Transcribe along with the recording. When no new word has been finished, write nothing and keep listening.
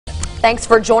Thanks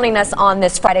for joining us on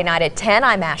this Friday night at 10.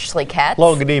 I'm Ashley Katz.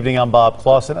 Hello, good evening. I'm Bob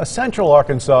Clausen. A Central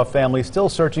Arkansas family still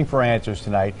searching for answers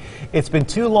tonight. It's been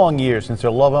 2 long years since their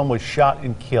loved one was shot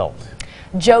and killed.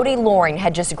 Jody Loring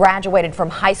had just graduated from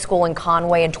high school in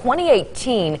Conway in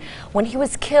 2018 when he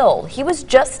was killed. He was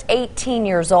just 18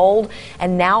 years old,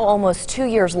 and now almost 2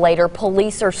 years later,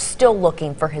 police are still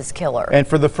looking for his killer. And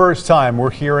for the first time,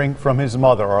 we're hearing from his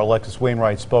mother. Our Alexis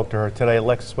Wainwright spoke to her today.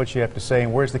 Alexis, what do you have to say,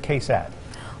 and where's the case at?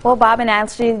 Well, Bob and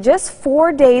Ashley, just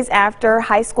 4 days after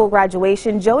high school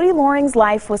graduation, Jody Loring's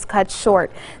life was cut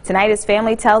short. Tonight, his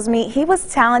family tells me he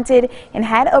was talented and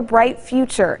had a bright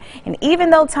future. And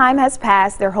even though time has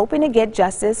passed, they're hoping to get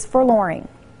justice for Loring.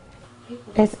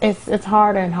 It's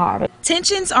harder and harder.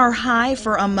 Tensions are high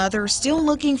for a mother still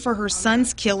looking for her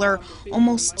son's killer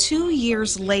almost 2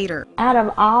 years later. Out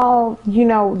of all,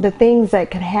 the things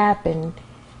that could happen,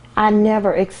 I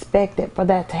never expected for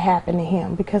that to happen to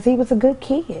him because he was a good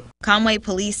kid. Conway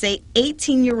police say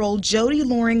 18-year-old Jody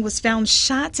Loring was found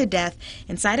shot to death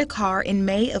inside a car in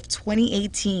May of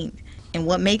 2018. And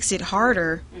what makes it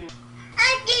harder,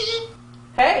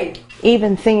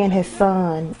 even seeing his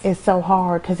son is so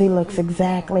hard because he looks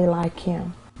exactly like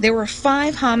him. There were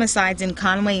 5 homicides in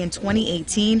Conway in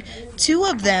 2018. 2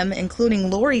 of them, including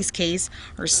Lori's case,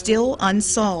 are still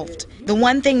unsolved. The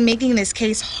one thing making this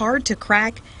case hard to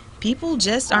crack, people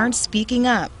just aren't speaking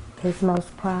up. His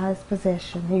most prized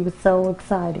possession. He was so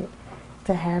excited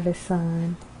to have his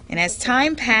son. And as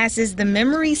time passes, the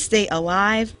memories stay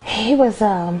alive. He was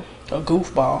a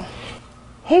goofball.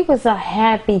 He was a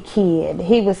happy kid.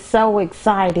 He was so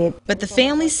excited. But the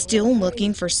family's still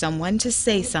looking for someone to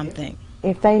say something.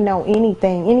 If they know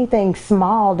anything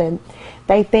small that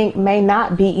they think may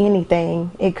not be anything,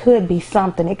 it could be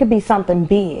something. It could be something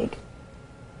big.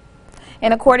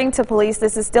 And according to police,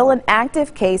 this is still an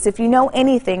active case. If you know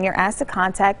anything, you're asked to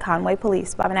contact Conway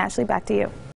Police. Bob and Ashley, back to you.